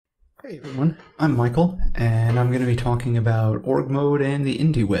Hey everyone, I'm Michael, and I'm going to be talking about org mode and the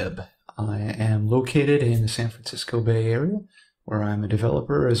Indieweb. I am located in the San Francisco Bay Area, where I'm a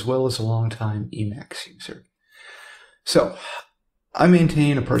developer as well as a longtime Emacs user. So, I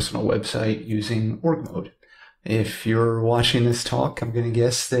maintain a personal website using org mode. If you're watching this talk, I'm going to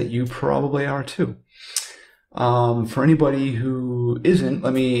guess that you probably are too. For anybody who isn't,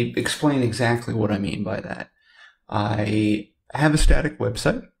 let me explain exactly what I mean by that. I have a static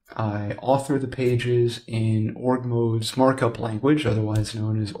website. I author the pages in org mode's markup language, otherwise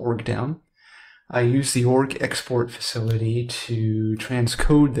known as org-down. I use the org export facility to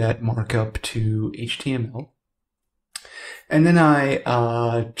transcode that markup to HTML. And then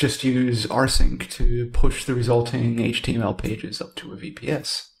I just use rsync to push the resulting HTML pages up to a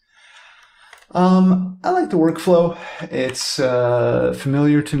VPS. I like the workflow. It's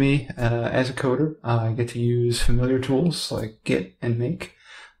familiar to me as a coder. I get to use familiar tools like Git and Make.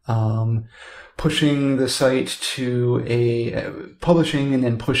 Pushing the site to publishing and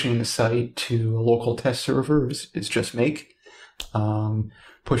then pushing the site to a local test server is just make.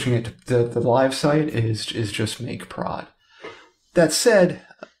 Pushing it to the live site is just make prod. That said,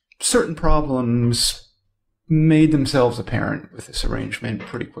 certain problems made themselves apparent with this arrangement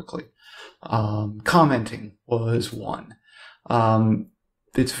pretty quickly. Commenting was one.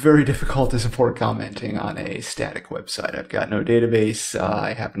 It's very difficult to support commenting on a static website. I've got no database,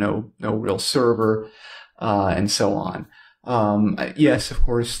 I have no real server, and so on. Yes, of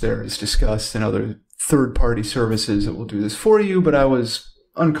course, there is Disqus and other third-party services that will do this for you, but I was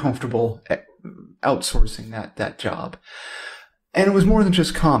uncomfortable outsourcing that job. And it was more than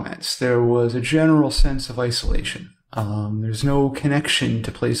just comments. There was a general sense of isolation. There's no connection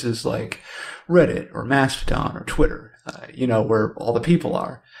to places like Reddit or Mastodon or Twitter. Where all the people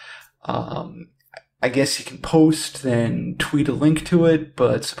are. I guess you can post, then tweet a link to it,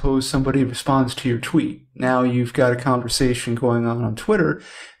 but suppose somebody responds to your tweet. Now you've got a conversation going on Twitter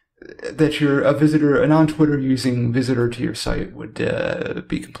that you're a non-Twitter using visitor to your site would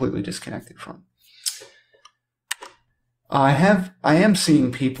be completely disconnected from. I am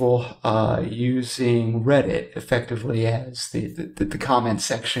seeing people using Reddit effectively as the comment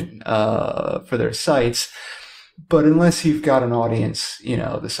section for their sites. But unless you've got an audience,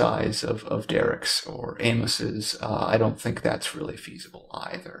 the size of Derek's or Amos's, I don't think that's really feasible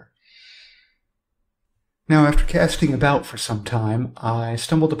either. Now, after casting about for some time, I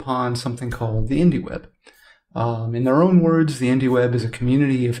stumbled upon something called the Indieweb. In their own words, the Indieweb is a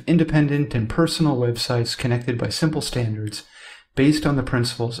community of independent and personal websites connected by simple standards based on the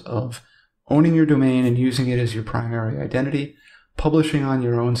principles of owning your domain and using it as your primary identity, publishing on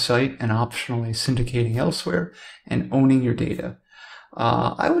your own site and optionally syndicating elsewhere, and owning your data.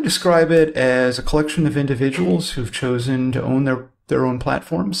 I would describe it as a collection of individuals who've chosen to own their own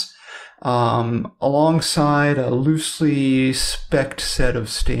platforms, alongside a loosely spec'd set of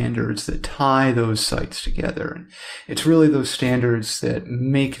standards that tie those sites together. And it's really those standards that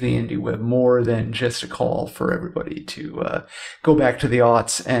make the Indieweb more than just a call for everybody to go back to the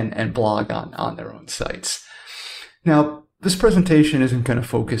aughts and blog on their own sites. Now, this presentation isn't going to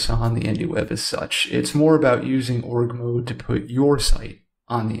focus on the Indieweb as such. It's more about using org mode to put your site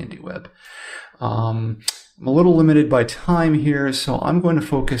on the Indieweb. I'm a little limited by time here, so I'm going to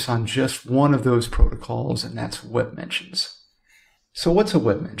focus on just one of those protocols, and that's Webmentions. So what's a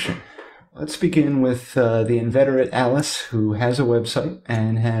Webmention? Let's begin with the inveterate Alice, who has a website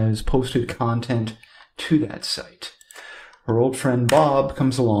and has posted content to that site. Her old friend Bob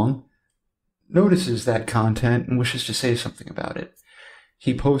comes along, notices that content and wishes to say something about it.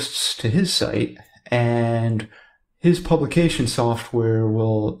 He posts to his site, and his publication software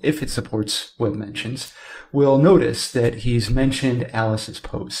will, if it supports Webmentions, will notice that he's mentioned Alice's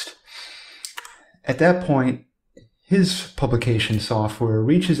post. At that point, his publication software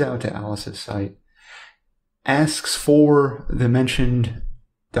reaches out to Alice's site, asks for the mentioned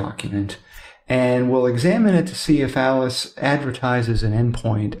document, and we'll examine it to see if Alice advertises an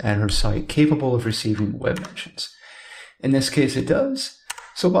endpoint at her site capable of receiving Webmentions. In this case, it does,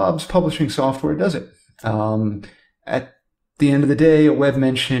 so Bob's publishing software does it. At the end of the day, a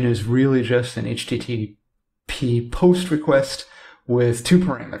Webmention is really just an HTTP post request with two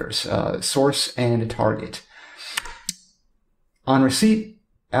parameters, a source and a target. On receipt,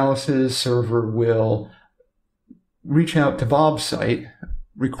 Alice's server will reach out to Bob's site,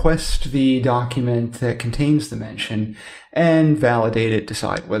 request the document that contains the mention, and validate it,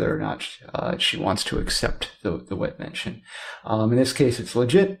 decide whether or not she wants to accept the Webmention. In this case, it's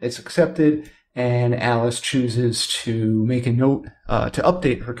legit, it's accepted, and Alice chooses to make a note, to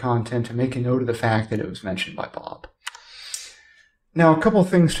update her content, to make a note of the fact that it was mentioned by Bob. Now, a couple of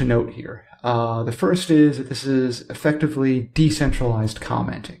things to note here. The first is that this is effectively decentralized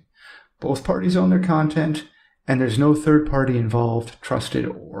commenting. Both parties own their content, and there's no third party involved, trusted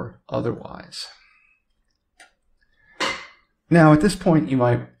or otherwise. Now, at this point, you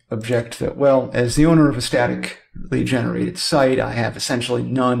might object that, well, as the owner of a statically generated site, I have essentially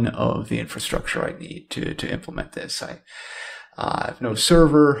none of the infrastructure I need to implement this. I have no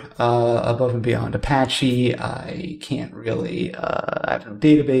server above and beyond Apache. I can't really, I have no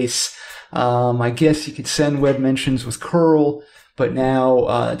database. I guess you could send web mentions with curl, but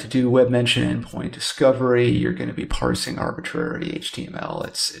now to do web mention endpoint discovery, you're going to be parsing arbitrary HTML.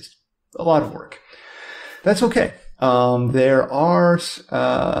 It's a lot of work. That's okay. There are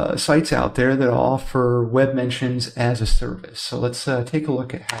sites out there that offer web mentions as a service. So let's take a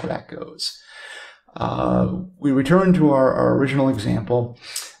look at how that goes. We return to our original example.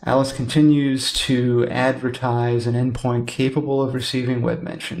 Alice continues to advertise an endpoint capable of receiving web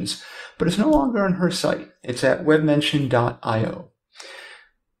mentions, but it's no longer on her site. It's at webmention.io.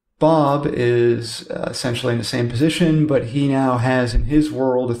 Bob is essentially in the same position, but he now has in his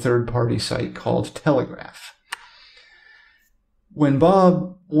world a third-party site called Telegraph. When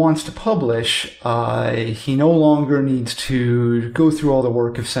Bob wants to publish, he no longer needs to go through all the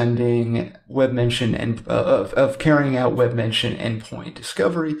work of sending web mention and of carrying out web mention endpoint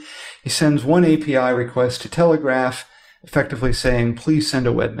discovery. He sends one API request to Telegraph, effectively saying, "Please send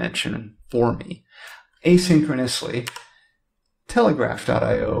a web mention for me." Asynchronously,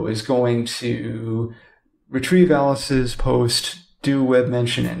 Telegraph.io is going to retrieve Alice's post, do web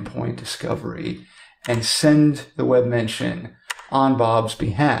mention endpoint discovery, and send the web mention on Bob's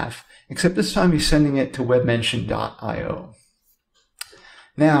behalf, except this time he's sending it to webmention.io.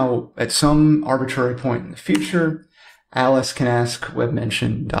 Now, at some arbitrary point in the future, Alice can ask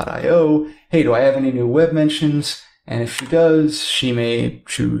webmention.io, "Hey, do I have any new web mentions?" And if she does, she may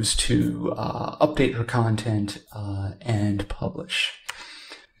choose to update her content and publish.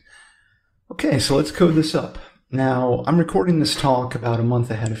 Okay, so let's code this up. Now, I'm recording this talk about a month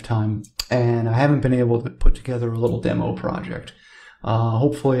ahead of time, and I haven't been able to put together a little demo project.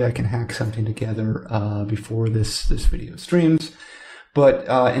 Hopefully I can hack something together before this video streams. But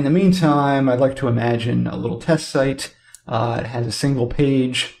in the meantime, I'd like to imagine a little test site. It has a single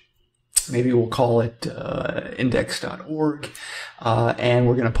page. Maybe we'll call it index.org. And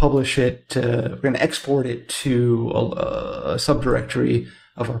we're going to publish it, we're going to export it to a subdirectory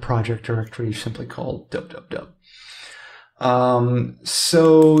of our project directory simply called www.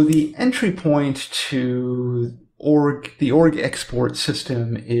 So the entry point to the org export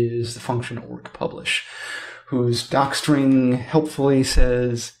system is the function org publish, whose docstring helpfully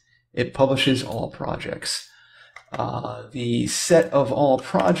says it publishes all projects. The set of all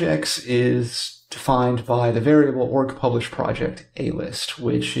projects is defined by the variable org publish project a list,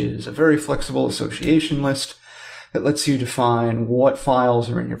 which is a very flexible association list that lets you define what files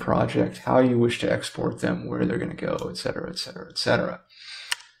are in your project, how you wish to export them, where they're going to go, etc., etc., etc.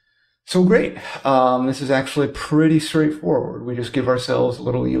 So great. This is actually pretty straightforward. We just give ourselves a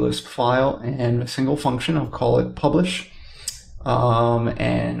little elisp file and a single function. I'll call it publish.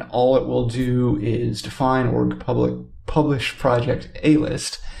 And all it will do is define org publish project a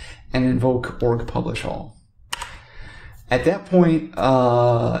list and invoke org publish all. At that point,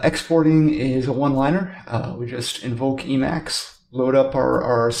 exporting is a one-liner. We just invoke Emacs, load up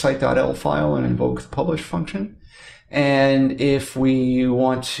our site.el file, and invoke the publish function. And if we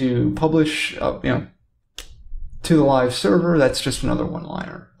want to publish, to the live server, that's just another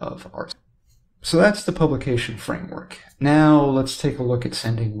one-liner of ours. So that's the publication framework. Now let's take a look at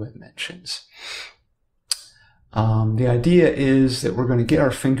sending web mentions. The idea is that we're going to get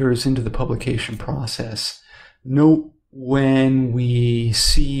our fingers into the publication process. Note when we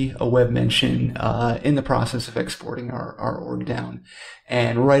see a web mention in the process of exporting our org down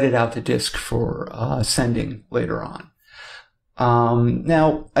and write it out to disk for sending later on.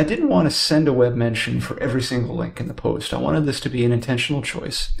 Now, I didn't want to send a web mention for every single link in the post. I wanted this to be an intentional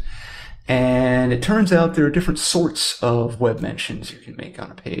choice. And it turns out there are different sorts of web mentions you can make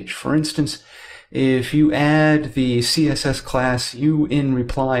on a page. For instance, if you add the CSS class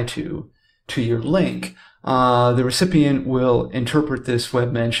uInReply to your link, the recipient will interpret this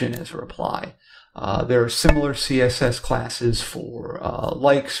web mention as a reply. There are similar CSS classes for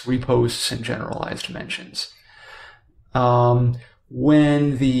likes, reposts, and generalized mentions.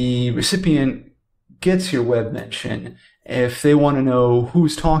 When the recipient gets your web mention, if they want to know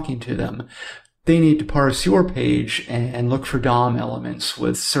who's talking to them, they need to parse your page and look for DOM elements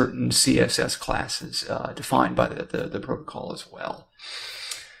with certain CSS classes defined by the protocol as well.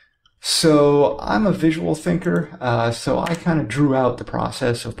 So I'm a visual thinker, so I kind of drew out the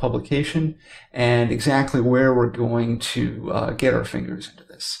process of publication and exactly where we're going to get our fingers into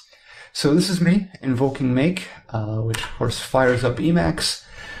this. So this is me invoking make, which of course fires up Emacs.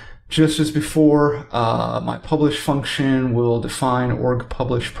 Just as before, my publish function will define org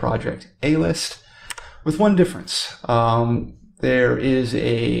publish project A list, with one difference. There is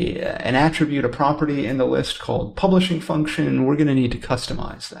an attribute, a property in the list called publishing function. We're going to need to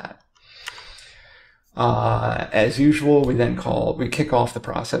customize that. As usual, we kick off the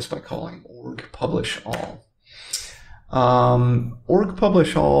process by calling org publish all. Org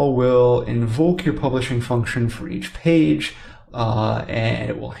publish all will invoke your publishing function for each page, and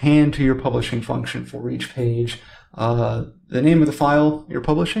it will hand to your publishing function for each page the name of the file you're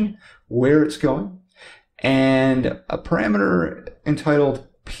publishing, where it's going, and a parameter entitled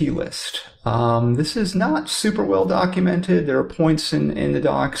plist. This is not super well documented. There are points in the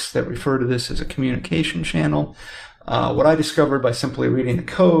docs that refer to this as a communication channel. What I discovered by simply reading the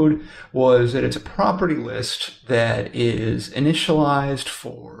code was that it's a property list that is initialized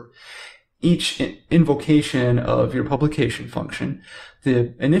for each invocation of your publication function.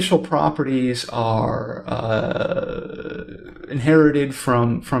 The initial properties are inherited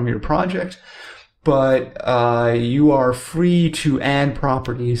from your project, but you are free to add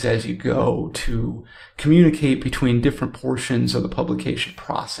properties as you go to communicate between different portions of the publication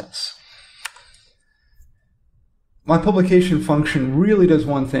process. My publication function really does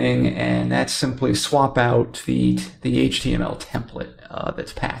one thing, and that's simply swap out the HTML template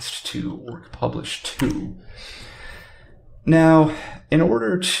that's passed to org publish to. Now, in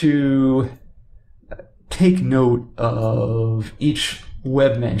order to take note of each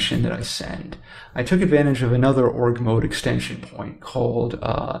web mention that I send, I took advantage of another org mode extension point called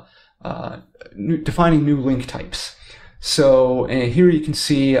defining new link types. So here you can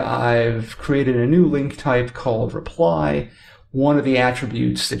see I've created a new link type called reply. One of the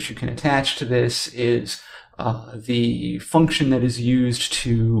attributes that you can attach to this is the function that is used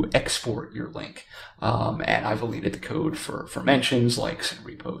to export your link. And I've deleted the code for mentions, likes, and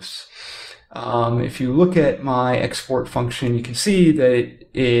reposts. If you look at my export function, you can see that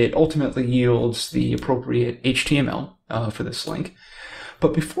it ultimately yields the appropriate HTML for this link.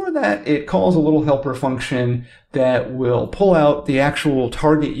 But before that, it calls a little helper function that will pull out the actual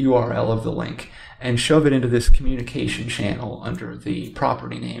target URL of the link and shove it into this communication channel under the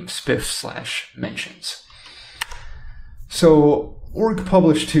property name spiff/mentions. So org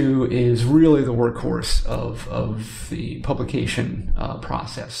publish to is really the workhorse of the publication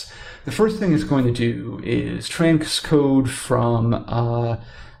process. The first thing it's going to do is transcode from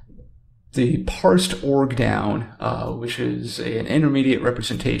the parsed org down, which is an intermediate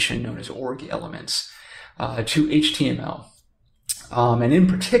representation known as org elements, to HTML. And in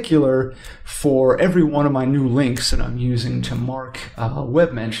particular, for every one of my new links that I'm using to mark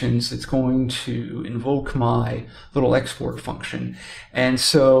web mentions, it's going to invoke my little export function. And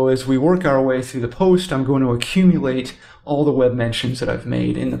so as we work our way through the post, I'm going to accumulate all the web mentions that I've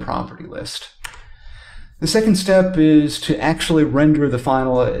made in the property list. The second step is to actually render the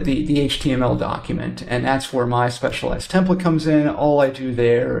HTML document, and that's where my specialized template comes in. All I do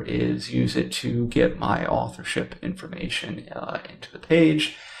there is use it to get my authorship information into the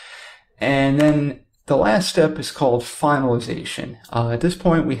page. And then the last step is called finalization. At this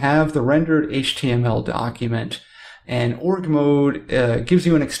point, we have the rendered HTML document, and org mode gives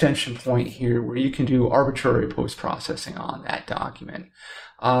you an extension point here where you can do arbitrary post-processing on that document.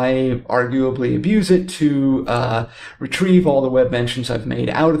 I arguably abuse it to retrieve all the web mentions I've made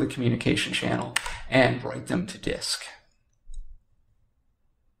out of the communication channel and write them to disk.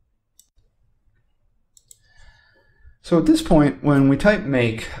 So at this point, when we type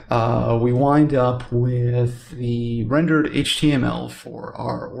make, we wind up with the rendered HTML for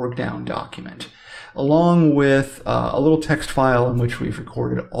our org down document, along with a little text file in which we've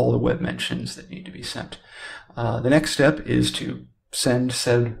recorded all the web mentions that need to be sent. The next step is to send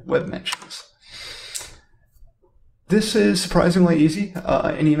said web mentions. This is surprisingly easy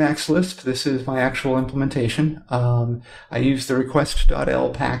in Emacs Lisp. This is my actual implementation. I use the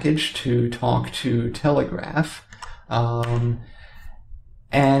request.el package to talk to Telegraph. And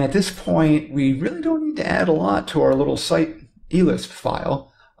at this point, we really don't need to add a lot to our little site elisp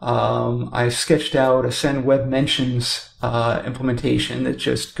file. I've sketched out a send web mentions implementation that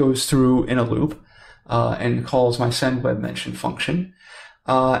just goes through in a loop and calls my send web mention function.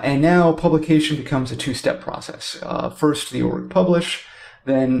 And now publication becomes a two-step process. First the org publish,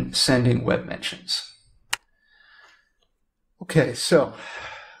 then sending web mentions. Okay, so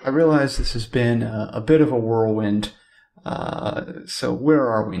I realize this has been a bit of a whirlwind. So where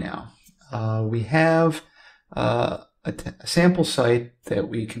are we now? We have a sample site that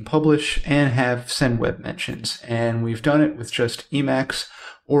we can publish and have send web mentions, and we've done it with just Emacs,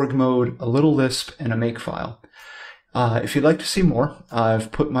 org mode, a little Lisp, and a makefile. If you'd like to see more,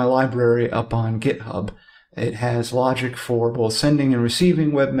 I've put my library up on GitHub. It has logic for both sending and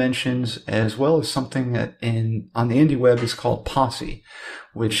receiving web mentions, as well as something that on the Indieweb is called POSSE,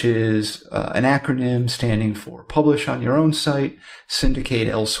 which is an acronym standing for Publish on Your Own Site, Syndicate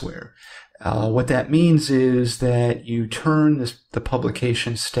Elsewhere. What that means is that you turn the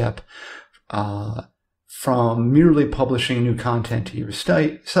publication step from merely publishing new content to your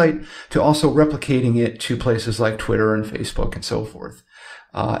site to also replicating it to places like Twitter and Facebook and so forth.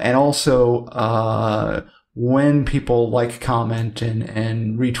 And also, when people like, comment,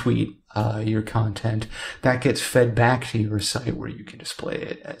 and retweet your content, that gets fed back to your site where you can display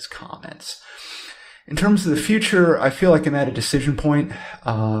it as comments. In terms of the future, I feel like I'm at a decision point.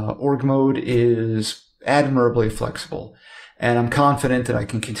 Org mode is admirably flexible, and I'm confident that I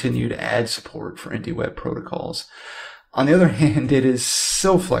can continue to add support for Indieweb protocols. On the other hand, it is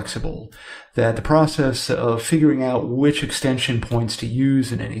so flexible that the process of figuring out which extension points to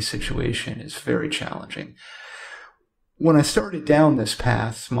use in any situation is very challenging. When I started down this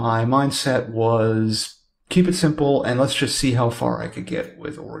path, my mindset was keep it simple and let's just see how far I could get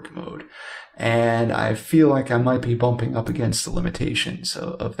with org mode. And I feel like I might be bumping up against the limitations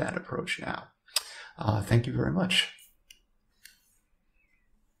of that approach now. Thank you very much.